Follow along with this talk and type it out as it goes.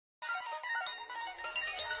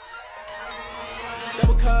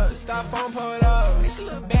styrofoam pulled up. It's a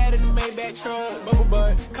little bad in the Maybach truck. Bubble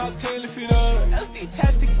butt, cost 10 if you know. LSD,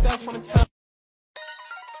 tastic stuff on the tongue.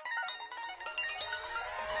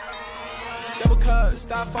 Double cup,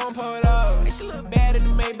 styrofoam pulled up. It's a little bad in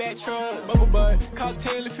the Maybach truck. Bubble butt, cost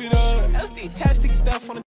 10 if you know. LSD, tastic stuff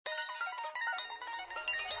on the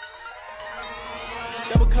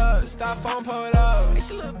double cup, styrofoam pulled up.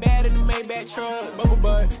 It's a little bad in the Maybach truck. Bubble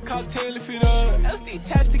butt, cost 10 if you know. LSD,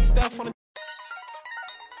 tastic stuff on the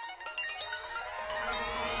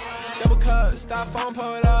double cup, styrofoam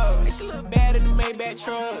pulled up. It's a little bad in the Maybach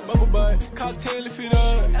truck. Bubble butt, cost 10 if you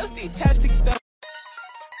know. LSD, tastic stuff.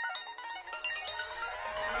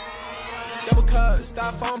 Double cup,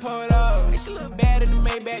 styrofoam pulled up. It's a little bad in the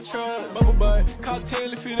Maybach truck. Bubble butt, cost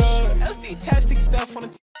 10 if you know. LSD, tastic stuff on the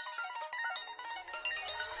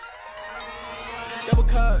double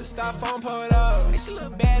cup, styrofoam pulled up. It's a little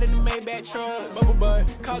bad in the Maybach truck. Bubble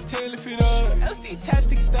butt, cost 10 if you know. LSD,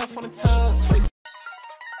 tastic stuff on the tongue.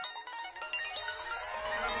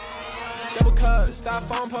 Double cup,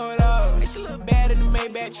 styrofoam pulled up. It's a little bad in the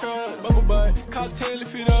Maybach truck. Bubble butt, cost 10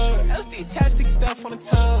 if you know. LSD, tastic stuff on the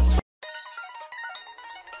tongue.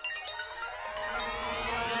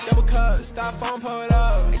 Double cup, styrofoam pulled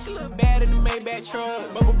up. It's a little bad in the Maybach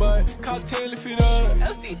truck. Bubble butt, cost 10 if you know.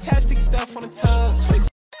 LSD, tastic stuff on the tongue.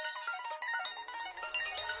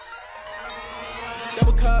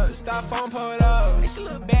 Double cup, styrofoam pulled up. It's a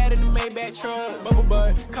little bad in the Maybach truck. Bubble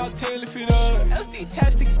butt, cost 10 if you know. LSD,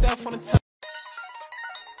 tastic stuff on the tongue.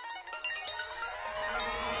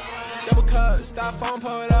 Double cup, styrofoam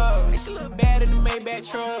pulled up. It's a little bad in the Maybach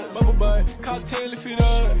truck. Bubble butt, cost 10 if you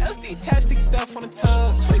know. LSD, tastic stuff on the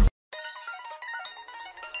tongue.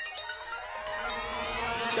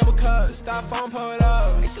 Double cup, styrofoam pulled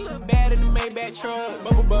up. It's a little bad in the Maybach truck.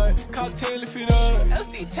 Bubble butt, cost 10 if you know.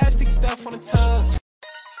 LSD, tastic stuff on the tongue.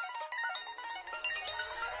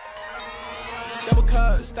 Double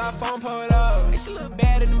cup, styrofoam pulled up. It's a little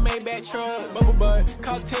bad in the Maybach truck. Bubble butt,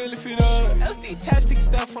 cost 10 if you know. LSD, tastic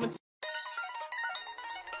stuff on the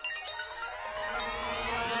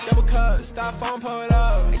double cup, styrofoam pulled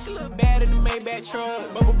up. It's a little bad in the Maybach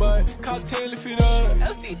truck. Bubble butt, cost 10 if you know.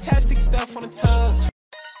 LSD, tastic stuff on the tongue.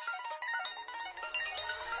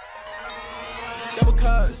 Double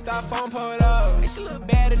cup, styrofoam pulled up. It's a little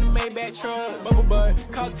bad in the Maybach truck. Bubble butt,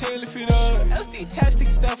 cost 10 if you know. LSD, tastic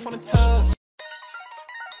stuff on the tongue.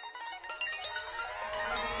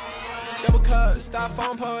 Double cup,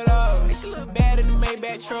 styrofoam pulled up. It's a little bad in the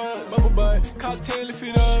Maybach truck. Bubble butt, cost 10 if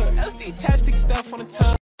you know. LSD, tastic stuff on the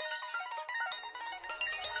tongue.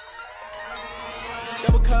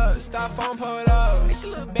 Double cup, styrofoam pulled up. It's a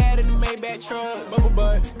little bad in the Maybach truck. Bubble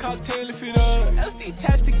butt, cost 10 if you know. LSD,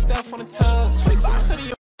 tastic stuff on the tongue. 25 to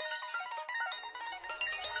the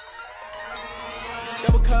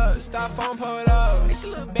double cup, styrofoam pulled up. It's a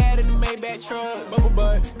little bad in the Maybach truck. Bubble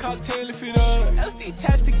butt, cost 10 if you know. LSD,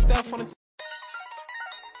 tastic stuff on the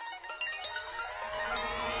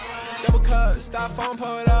double cup, styrofoam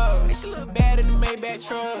pulled up. It's a little bad in the Maybach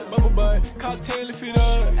truck. Bubble butt, cost 10 if you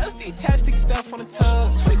know. LSD, tastic stuff on the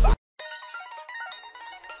tongue. 25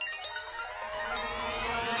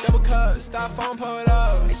 double cup, styrofoam pulled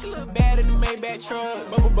up. It's a little bad in the Maybach truck.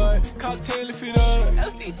 Bubble butt, cost 10 if you know.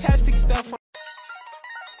 LSD, tastic stuff on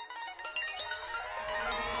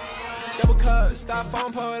double cup,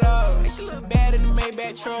 styrofoam pulled up. It's a little bad in the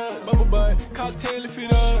Maybach truck. Bubble butt, cost 10 if you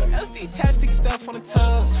know. LSD, tastic stuff on the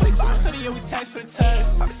tongue. 2500 a year we tax for the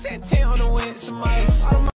test. 5% 10 on the wind, some ice.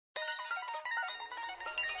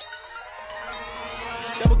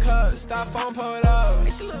 Double cup, styrofoam pulled up.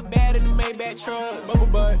 It's a little bad in the Maybach truck. Bubble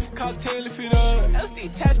butt, cost 10 if you know.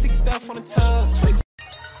 LSD, tastic stuff on the tongue.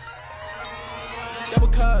 Double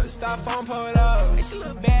cup, styrofoam pulled up. It's a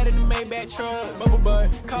little bad in the Maybach truck. Bubble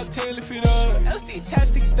butt, cost 10 if you know. LSD,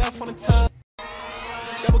 tastic stuff on the tongue.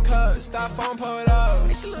 Double cup, styrofoam pulled up.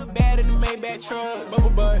 It's a little bad in the Maybach truck. Bubble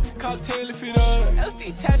butt, cost 10 if you know.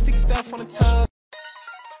 LSD, tastic stuff on the tongue.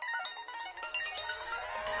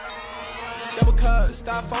 Double cup,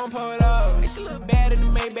 styrofoam pulled up. It's a little bad in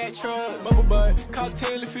the Maybach truck. Bubble butt, cost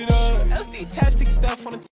 10 if you know. LSD, tastic stuff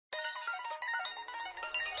on the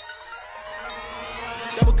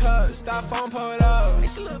double cup, styrofoam pulled up.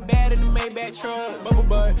 It's a little bad in the Maybach truck. Bubble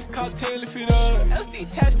butt, cost 10 if you know.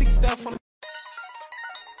 LSD, tastic stuff on the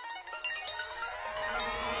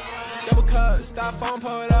double cup, styrofoam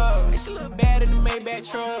pulled up. It's a little bad in the Maybach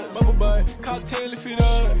truck. Bubble butt, cost 10 if you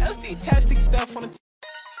know. LSD, tastic stuff on the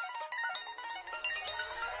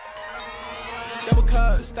double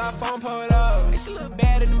cup, styrofoam pulled up. It's a little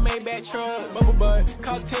bad in the Maybach truck. Bubble butt,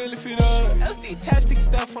 cost 10 if you know. LSD, tastic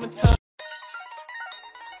stuff on the tongue.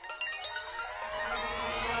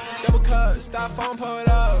 Double cup, cup, styrofoam pull it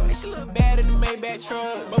up. And she look bad in the Maybach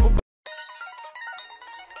truck.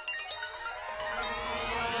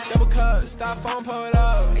 Double cup, styrofoam pull it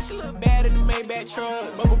up. And she look bad in the Maybach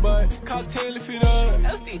truck. Bubble butt, cost 10 to feet up.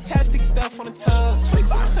 LSD tastic stuff on the tub.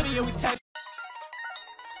 2500, yeah, we tax.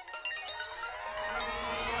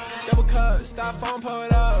 Double cup, styrofoam pull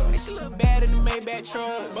it up. And she look bad in the Maybach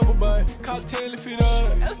truck. Bubble butt, cost 10 to feet up.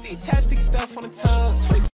 LSD tastic stuff on the tub.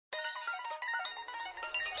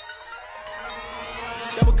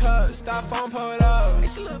 Double cup, styrofoam pull it up. And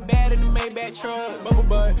she look bad in the Maybach truck. Bubble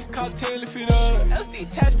butt, cost 10 to feet up.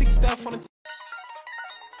 LSD tastic stuff on the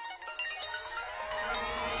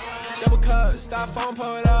Double cup, styrofoam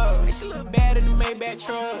pull it up. And she look bad in the Maybach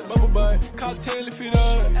truck. Bubble butt, cost 10 to feet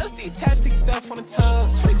up. LSD tastic stuff on the tub.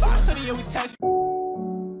 2500, yeah, we tax.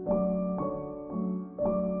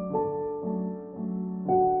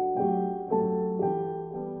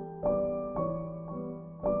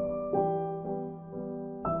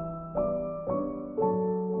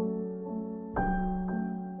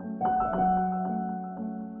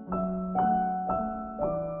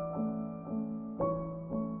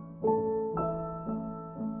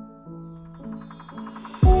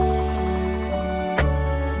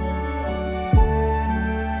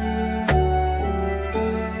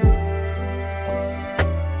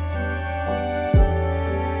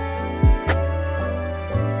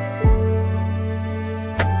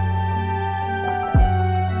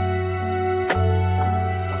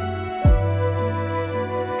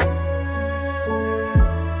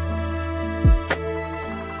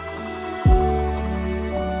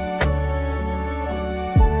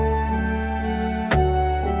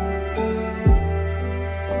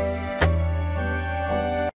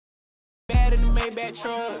 Maybach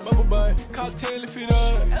truck, bubble butt, cost 10 to feet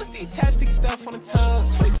up. LSD tastic stuff on the tub.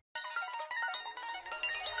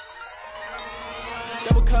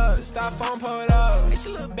 Double cup, styrofoam pull it up. And she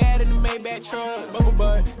look bad in the Maybach truck. Bubble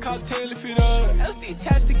butt, cost 10 to feet up. LSD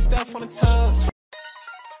tastic stuff on the tub.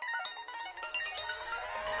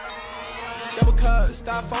 Double cup,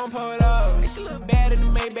 styrofoam pull it up. And she look bad in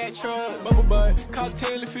the Maybach truck. Bubble butt, cost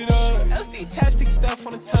 10 to feet up. LSD tastic stuff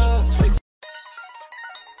on the tub.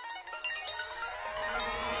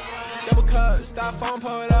 Double cup, styrofoam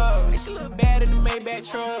pull it up. And she look bad in the Maybach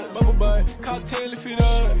truck. Bubble butt, cost 10 to feet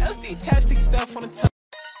up. LSD tastic stuff on the tub.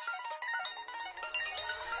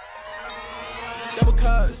 Double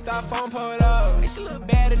cup, styrofoam pull it up. And she look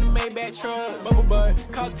bad in the Maybach truck. Bubble butt,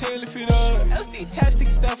 cost 10 to feet up. LSD tastic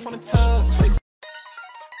stuff on the tub.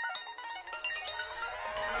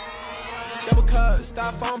 Double cup,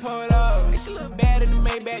 styrofoam pull it up. And she look bad in the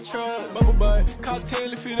Maybach truck. Bubble butt, cost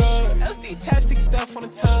 10 to feet up. LSD tastic stuff on the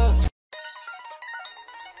tub.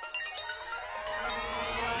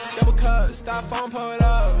 Double cup, styrofoam pull it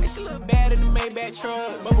up. And she look bad in the Maybach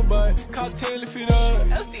truck. Bubble butt, cost 10 to feet up.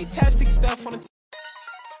 LSD tastic stuff on the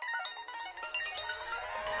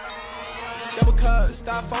Double cup,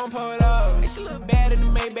 styrofoam pull it up. And she look bad in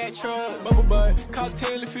the Maybach truck. Bubble butt, cost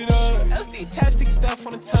 10 to feet up. LSD tastic stuff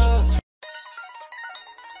on the tub.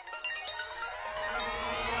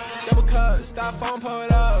 Double cup, styrofoam pull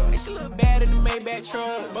it up. And she look bad in the Maybach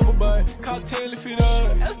truck. Bubble butt, cost 10 to feet up.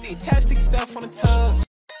 LSD tastic stuff on the tub.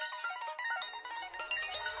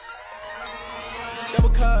 Double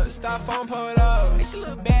cup, styrofoam pull it up. And she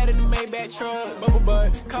look bad in the Maybach truck. Bubble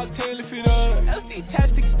butt, cost 10 to feet up. LSD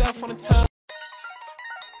tastic stuff on the tub.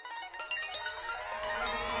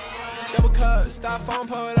 Double cup, styrofoam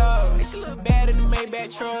pull it up. And she look bad in the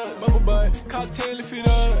Maybach truck. Bubble butt, cost 10 to feet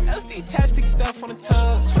up. LSD tastic stuff on the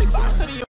tub. 2500.